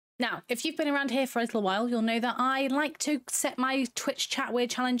Now, if you've been around here for a little while, you'll know that I like to set my Twitch chat weird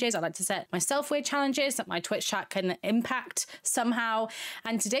challenges. I like to set myself weird challenges that my Twitch chat can impact somehow.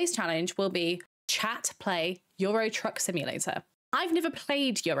 And today's challenge will be chat play Euro Truck Simulator. I've never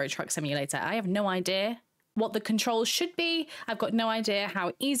played Euro Truck Simulator. I have no idea what the controls should be. I've got no idea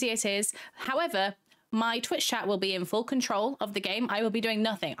how easy it is. However, my Twitch chat will be in full control of the game. I will be doing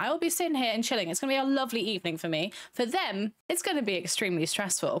nothing. I will be sitting here and chilling. It's going to be a lovely evening for me. For them, it's going to be extremely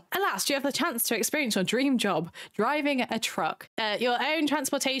stressful. At last, you have the chance to experience your dream job, driving a truck. Your own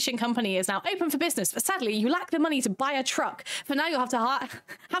transportation company is now open for business, but sadly, you lack the money to buy a truck. For now, you'll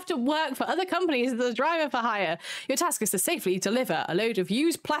have to work for other companies as a driver for hire. Your task is to safely deliver a load of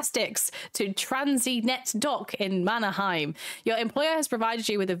used plastics to Transinet Dock in Mannheim. Your employer has provided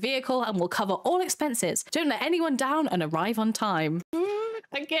you with a vehicle and will cover all expenses. Don't let anyone down and arrive on time.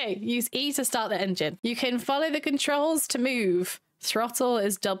 Okay, use E to start the engine. You can follow the controls to move. Throttle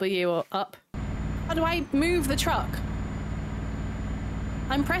is W or up. How do I move the truck?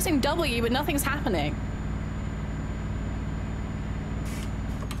 I'm pressing W, but nothing's happening.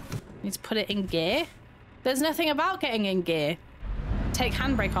 Need to put it in gear. There's nothing about getting in gear. Take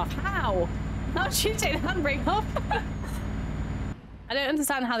handbrake off. How? How do you take the handbrake off? I don't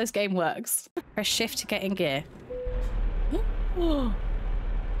understand how this game works. Press shift to get in gear.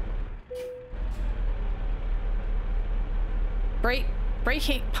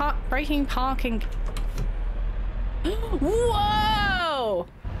 Braking, parking. Whoa!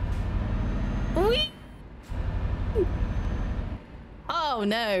 Whee! Oh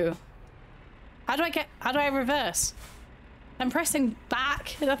no. How do I reverse? I'm pressing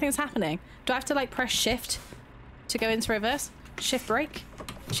back. Nothing's happening. Do I have to like press shift to go into reverse? Shift brake?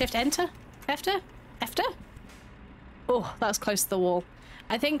 Shift enter? After? Oh, that was close to the wall.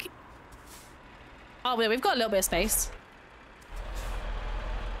 I think... Oh, we've got a little bit of space.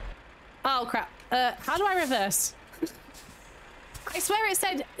 Oh, crap. How do I reverse? I swear it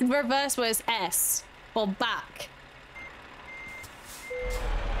said reverse was S. Or back.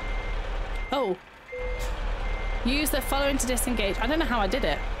 Oh. Use the following to disengage. I don't know how I did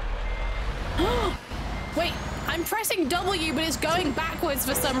it. Wait. I'm pressing W, but it's going backwards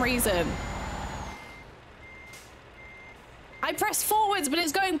for some reason. I press forwards, but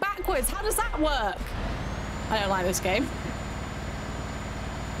it's going backwards. How does that work? I don't like this game.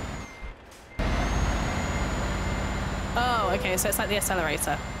 Oh, okay, so it's like the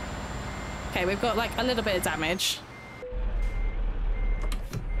accelerator. Okay, we've got like a little bit of damage.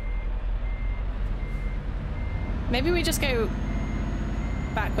 Maybe we just go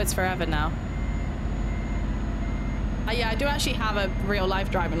backwards forever now. Yeah, I do actually have a real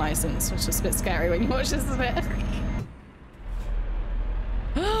life driving license, which is a bit scary when you watch this, isn't it?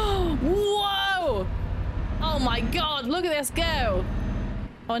 Whoa! Oh my god, look at this go!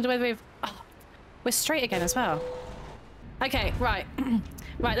 I wonder whether we've... Oh, we're straight again as well. Okay, right.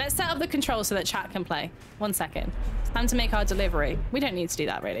 Right, let's set up the controls so that chat can play. 1 second. It's time to make our delivery. We don't need to do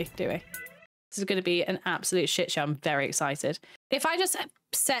that really, do we? This is going to be an absolute shit show. I'm very excited. If I just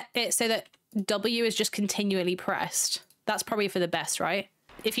set it so that W is just continually pressed, that's probably for the best, right?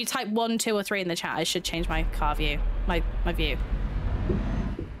 If you type 1, 2, or 3 in the chat, I should change my car view, my view.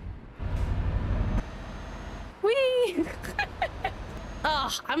 Whee!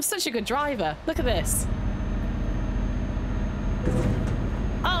 Oh, I'm such a good driver. Look at this.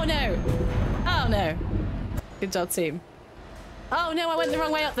 Oh no! Oh no! Good job, team. Oh no, I went the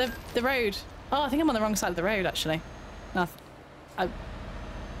wrong way up the road. Oh, I think I'm on the wrong side of the road, actually. No,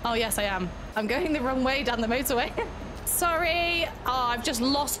 oh yes, I am. I'm going the wrong way down the motorway. Sorry. Oh, I've just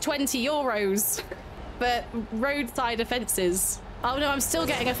lost 20 euros for roadside offences. Oh no, I'm still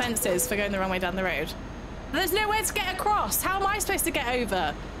getting offences for going the wrong way down the road. There's nowhere to get across. How am I supposed to get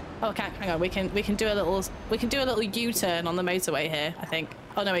over? Okay, hang on. We can do a little U-turn on the motorway here, I think.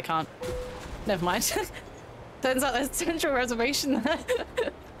 Oh no, we can't. Never mind. Turns out there's central reservation there.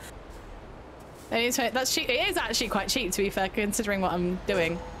 That's cheap. It is actually quite cheap, to be fair, considering what I'm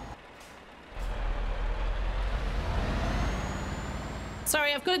doing.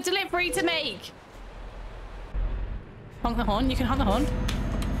 Sorry, I've got a delivery to make. Honk the horn. You can honk the horn.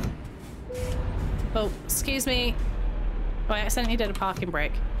 Oh, excuse me. Oh, I accidentally did a parking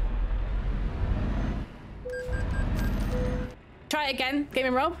brake. Try it again,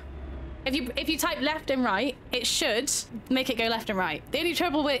 Gaming Rob. If you type left and right, it should make it go left and right. The only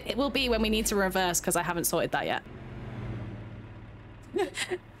trouble with it will be when we need to reverse, because I haven't sorted that yet.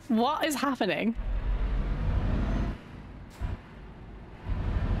 What is happening?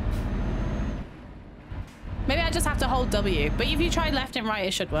 Maybe I just have to hold W, but if you try left and right,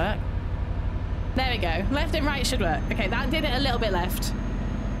 it should work. There we go. Left and right should work. Okay, that did it a little bit left.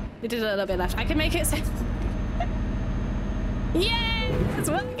 We did a little bit left. I can make it so... Yay! It's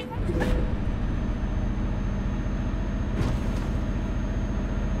working!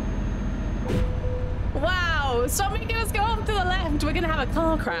 Wow! Stop making us go off to the left! We're gonna have a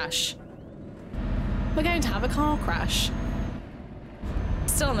car crash. We're going to have a car crash.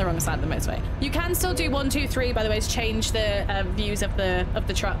 Still on the wrong side of the motorway. You can still do 1, 2, 3, by the way, to change the views of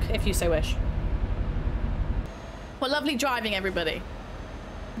the truck, if you so wish. Well, lovely driving, everybody.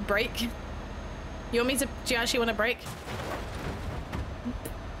 Brake. You want me to... Do you actually want to brake?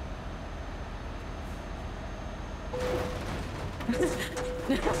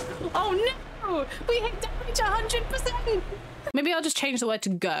 Oh no! We hit damage 100%! Maybe I'll just change the word to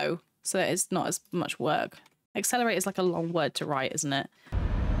go, so that it's not as much work. Accelerate is like a long word to write, isn't it?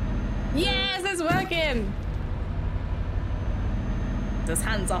 Yes, it's working! There's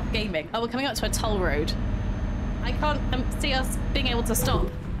hands off gaming. Oh, we're coming up to a toll road. I can't see us being able to stop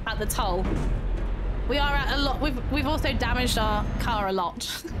at the toll. We are at a lot. We've also damaged our car a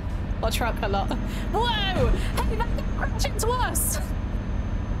lot. Our truck a lot. Whoa! Hey, that crashed into us!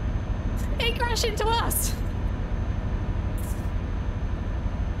 It crashed into us!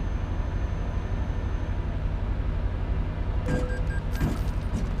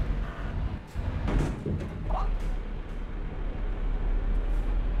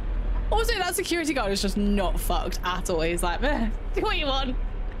 Also, that security guard is just not fucked at all. He's like, do what you want.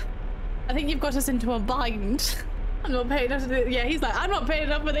 I think you've got us into a bind. I'm not paying enough for this. Yeah, he's like, I'm not paying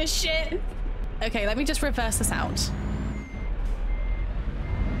enough for this shit. Okay, let me just reverse this out.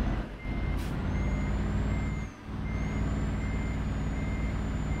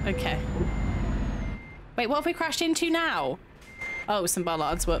 Okay. Wait, what have we crashed into now? Oh, some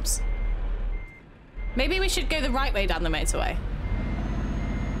bollards, whoops. Maybe we should go the right way down the motorway.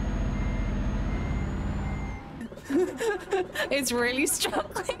 It's really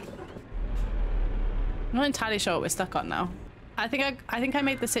struggling. I'm not entirely sure what we're stuck on now. I think I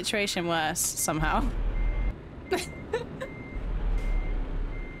made the situation worse somehow.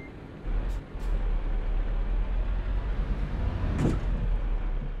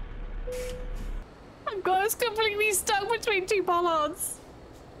 I've got us completely stuck between two bollards.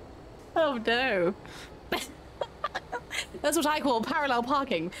 Oh no. That's what I call parallel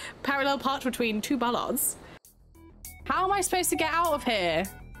parking. Parallel parked between two bollards. How am I supposed to get out of here?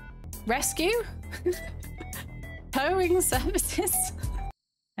 Rescue? Towing services?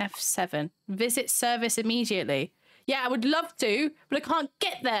 F7. Visit service immediately. Yeah, I would love to, but I can't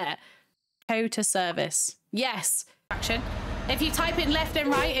get there. Tow to service. Yes. Action. If you type in left and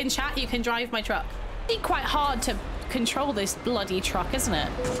right in chat, you can drive my truck. It's quite hard to control this bloody truck, isn't it?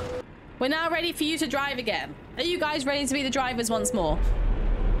 We're now ready for you to drive again. Are you guys ready to be the drivers once more?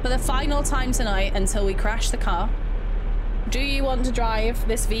 For the final time tonight until we crash the car. Do you want to drive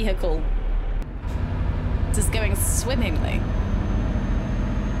this vehicle? This is going swimmingly.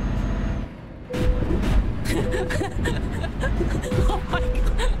 Oh my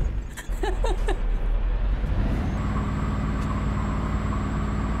god.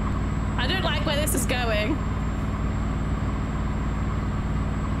 I don't like where this is going.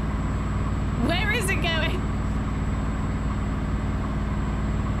 Where is it going?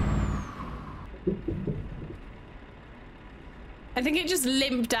 I think it just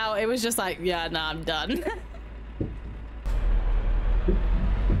limped out. It was just like, yeah, nah, I'm done.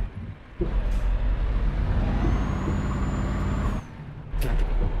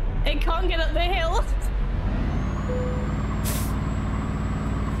 It can't get up the hill.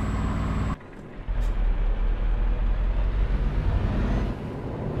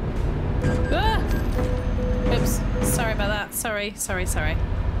 Ah! Oops, sorry about that. Sorry.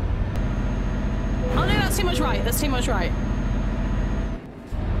 Oh no, that's too much right. That's too much right.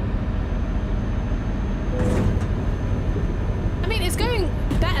 I mean, it's going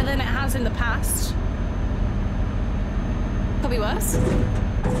better than it has in the past. Could be worse.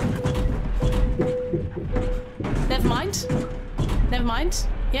 Never mind. Never mind.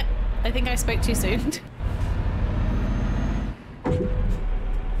 Yep, I think I spoke too soon.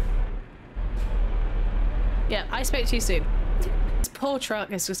 Yeah, I spoke too soon. This poor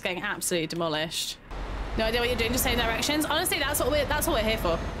truck is just getting absolutely demolished. No idea what you're doing, just saying directions. Honestly, that's what we're here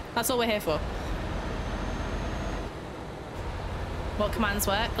for. That's all we're here for. What commands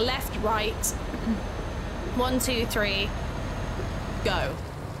work? Left, right. 1, 2, 3. Go.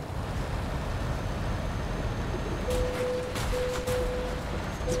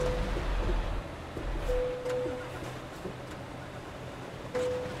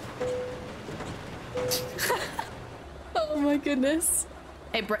 Oh my goodness.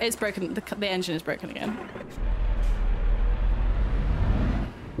 It's broken. The engine is broken again.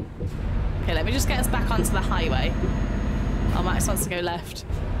 Okay, let me just get us back onto the highway. Oh, Max wants to go left.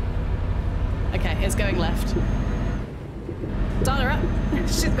 Okay, it's going left. Dial her up.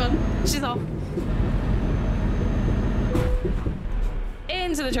 She's gone. She's off.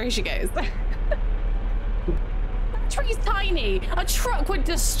 Into the tree she goes. That tree's tiny. A truck would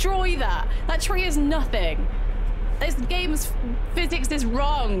destroy that. That tree is nothing. This game's physics is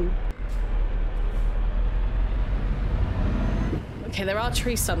wrong. Okay, there are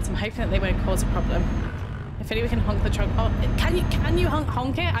tree stumps. I'm hoping that they won't cause a problem. If only we can honk the truck. Oh, can you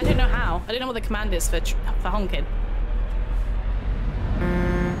honk it? I don't know how. I don't know what the command is for honking.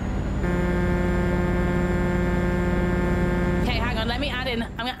 Okay, hang on. Let me add in.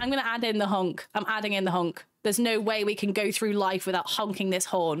 I'm going to add in the honk. I'm adding in the honk. There's no way we can go through life without honking this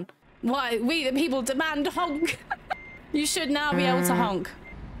horn. Why? We the people demand honk. You should now be able to honk.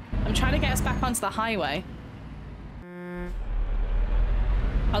 I'm trying to get us back onto the highway.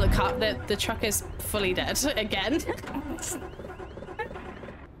 Oh, the truck is fully dead again.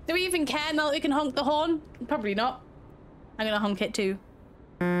 Do we even care now that we can honk the horn? Probably not. I'm gonna honk it too.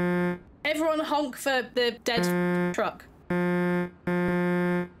 Everyone honk for the dead truck.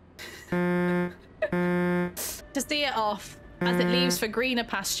 To see it off as it leaves for greener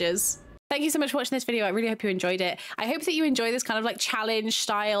pastures. Thank you so much for watching this video. I really hope you enjoyed it. I hope that you enjoy this kind of like challenge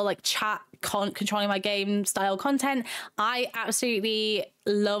style, like chat, controlling my game style content. I absolutely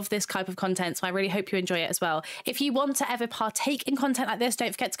love this type of content, so I really hope you enjoy it as well. If you want to ever partake in content like this,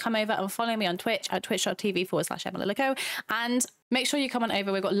 don't forget to come over and follow me on Twitch at twitch.tv/emmalilico, and make sure you come on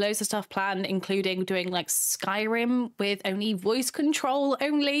over. We've got loads of stuff planned, including doing like Skyrim with only voice control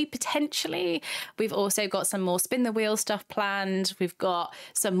only, potentially. We've also got some more spin the wheel stuff planned. We've got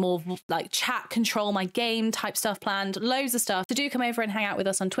some more like chat control my game type stuff planned. Loads of stuff. So do come over and hang out with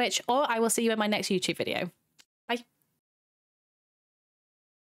us on Twitch, or I will see you in my next YouTube video.